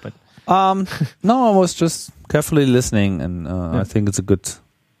Atlantic, but... No, I was just carefully listening, and I think it's a good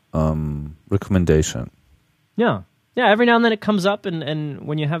recommendation. Yeah. Every now and then it comes up, and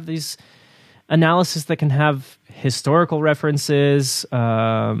when you have these analysis that can have historical references,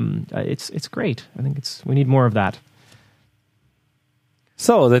 it's great. I think we need more of that.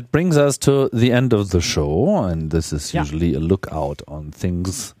 So that brings us to the end of the show, and this is usually a lookout on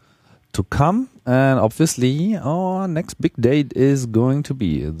things to come. And obviously, our next big date is going to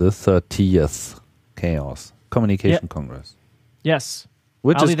be the 30th Chaos Communication Congress. Yes.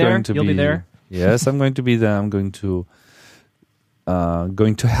 Which I'll is be there. going to You'll be there. Yes, I'm going to be there. I'm going to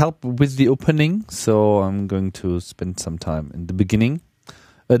help with the opening. So I'm going to spend some time in the beginning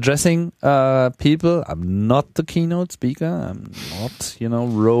addressing people. I'm not the keynote speaker. I'm not,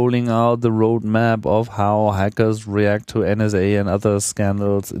 rolling out the roadmap of how hackers react to NSA and other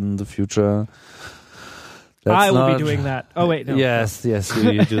scandals in the future. I will be doing that. Oh, wait, no. Yes,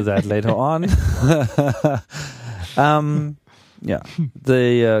 you do that later on.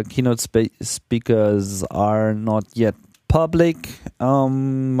 The keynote speakers are not yet public.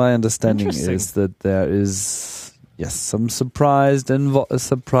 My understanding is that there is... Yes, some surprise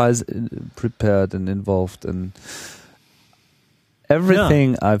prepared and involved, and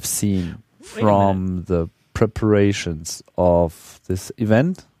everything I've seen from the preparations of this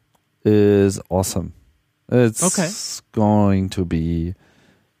event is awesome. It's going to be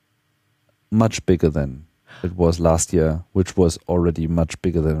much bigger than it was last year, which was already much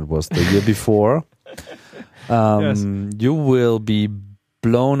bigger than it was the year before. You will be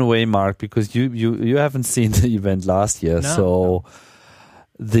blown away, Mark, because you haven't seen the event last year. So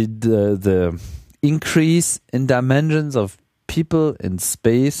the increase in dimensions of people in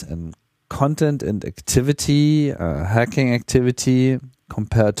space and content and activity, hacking activity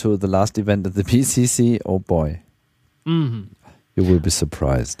compared to the last event at the PCC, oh boy. You will be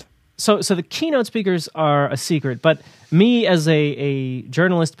surprised. So the keynote speakers are a secret, but me as a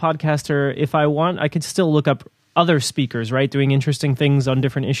journalist, podcaster, if I want, I could still look up other speakers, right, doing interesting things on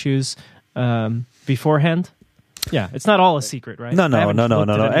different issues beforehand. Yeah, it's not all a secret, right? No.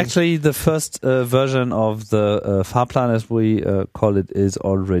 Actually, the first version of the Fahrplan, as we call it, is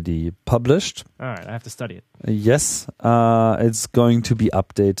already published. All right, I have to study it. Yes, it's going to be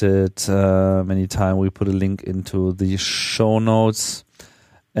updated many times. We put a link into the show notes.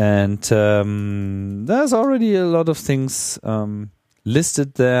 And there's already a lot of things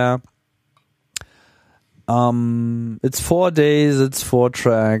listed there. It's 4 days, it's 4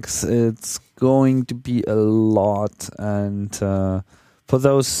 tracks, it's going to be a lot. And for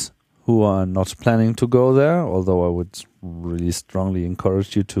those who are not planning to go there, although I would really strongly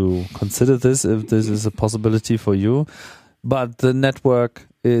encourage you to consider this if this is a possibility for you. But the network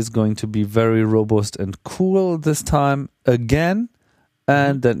is going to be very robust and cool this time again.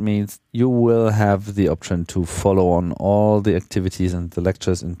 And that means you will have the option to follow on all the activities and the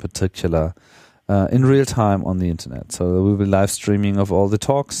lectures in particular in real time on the internet. So there will be live streaming of all the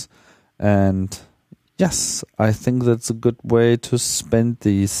talks. And yes, I think that's a good way to spend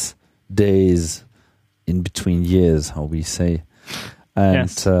these days in between years, how we say. And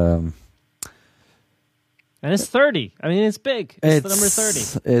Yes. And it's 30. I mean, it's big. It's the number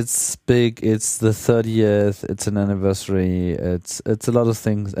 30. It's big. It's the 30th. It's an anniversary. It's a lot of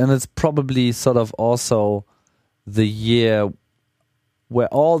things. And it's probably sort of also the year where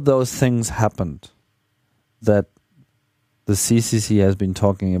all those things happened that the CCC has been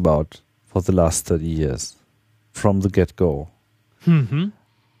talking about for the last 30 years from the get-go. Mm-hmm.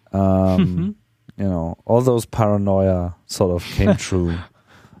 You know, all those paranoia sort of came true.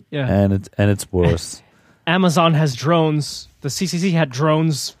 Yeah. And it's worse. Amazon has drones. The CCC had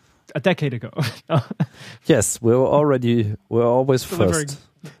drones a decade ago. Yes, we're always Delivering. first.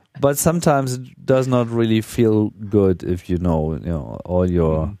 But sometimes it does not really feel good if you know all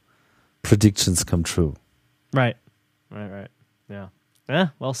your predictions come true. Right. Yeah,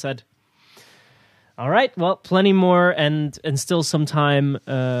 well said. All right, well, plenty more and still some time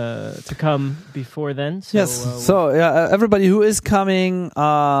to come before then. So, Yes. So everybody who is coming,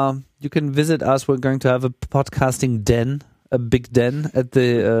 you can visit us. We're going to have a podcasting den, a big den at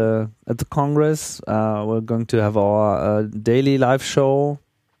the Congress. We're going to have our daily live show,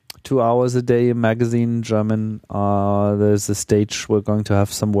 2 hours a day, a magazine in German. There's a stage. We're going to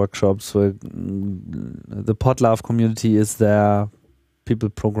have some workshops. The Podlove community is there. People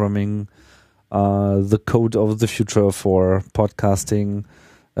programming. The code of the future for podcasting.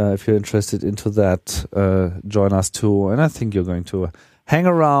 If you're interested into that, join us too. And I think you're going to hang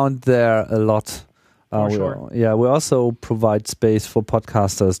around there a lot. For sure. We also provide space for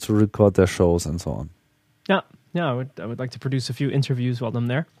podcasters to record their shows and so on. Yeah, I would like to produce a few interviews while I'm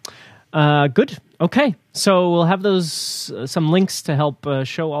there. Good. Okay, so we'll have those some links to help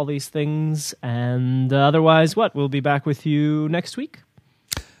show all these things. And otherwise, we'll be back with you next week.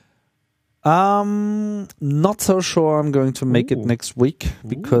 Not so sure I'm going to make it next week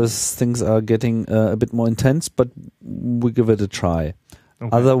because things are getting a bit more intense, but we give it a try.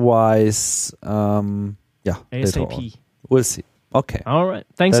 Okay. Otherwise, later on. ASAP. We'll see. Okay. All right.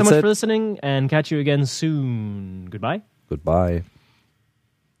 Thanks so That's much it. for listening and catch you again soon. Goodbye. Goodbye.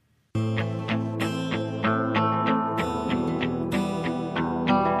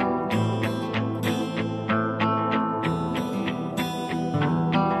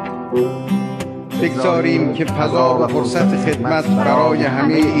 بگذاریم که فضا و فرصت خدمت برای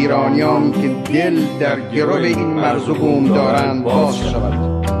همه ایرانیان که دل در گرو این مرز و بوم دارند باز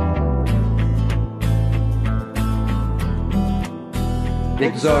شود.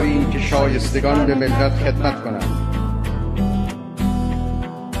 بگذاریم که شایستگان به ملت خدمت کنند.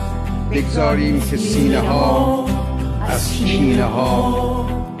 بگذاریم که سینه ها از کینه ها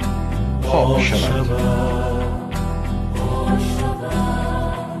پاک شود.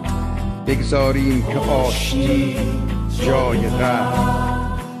 بگذاریم که آشتی جای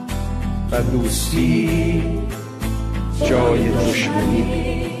رحم و دوستی جای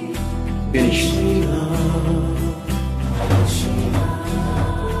دشمنی بنشینید.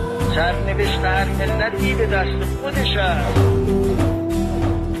 سرنوشت هر ملتی به دست خودش است.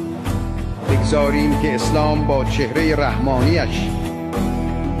 بگذاریم که اسلام با چهره رحمانیش،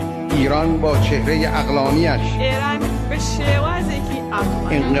 ایران با چهره عقلانیش،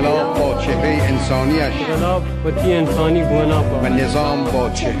 انقلاب با چهره انسانیش و نظام با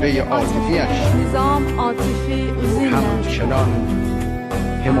چهره عاطفیش همچنان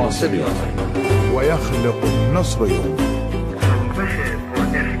حماسه بیافرد و یخلق النصر یوم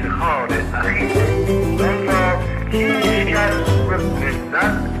افتخار اخیر آن را هیچ کس به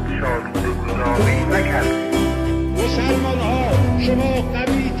نزدن شاهدگذاری نکرد. مسلمان ها شما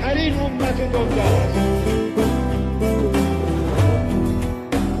قوی ترین امت دنیا هست.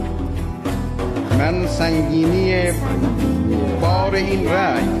 من سنگینی بار این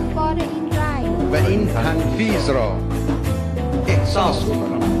رأی و این تنفیذ را احساس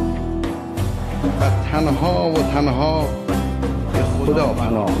می‌کنم و تنها به خدا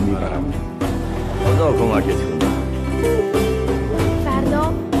پناه میبرم. خدا کمکت کنه.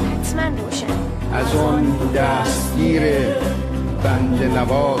 فردا حتما روشن. از آن دستگیر بنده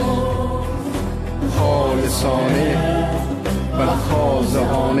نواز خالصانه و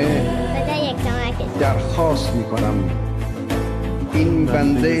خاضعانه درخواست میکنم این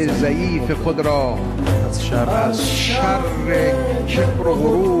بنده ضعیف خود را از شر کبر و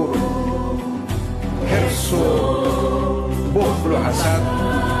غرور، حرص و بخل و حسد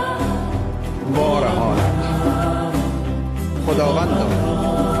وارهاند. خداوندا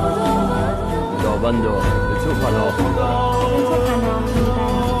به تو پناه میبرم.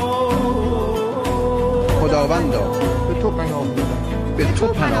 خداوندا به تو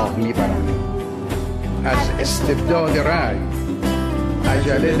پناه میبرم. از استبداد رأی،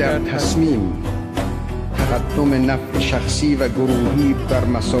 عجله در تصمیم تقدم نفع شخصی و گروهی بر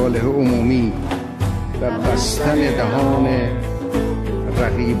مصالح عمومی و بستن دهان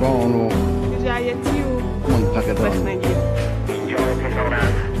رقیبان و منتقدان. اینجا تهران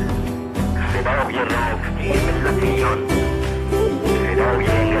است، صدای راستی ملتیان، صدای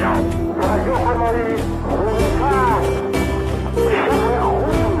انقلاب. توجه فرمایید،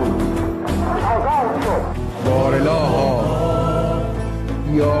 بارالها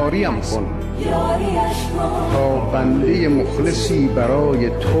یاریم کن تا بنده مخلصی برای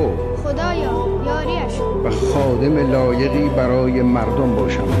تو خدایا یاریش و خادم لایقی برای مردم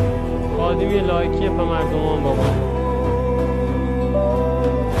باشم. خادمی لایقی به مردمان بابا.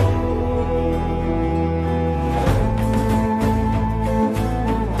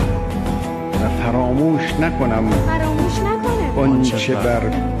 و فراموش نکنم آنچه بر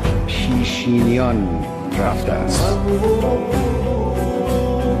پیشینیان رفته است.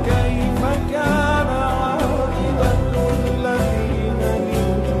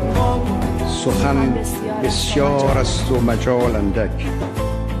 سخن بسیار است و مجال اندک،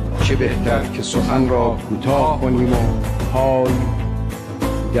 چه بهتر که سخن را کوتاه کنیم و پای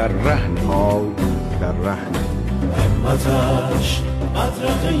در رهن همتش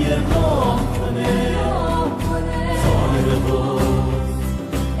مطرقه راه کنه، طایر بود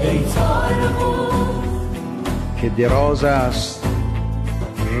ای طایر بود که دراز است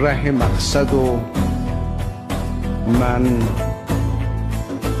ره مقصد و من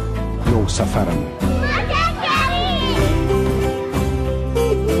نو سفرم.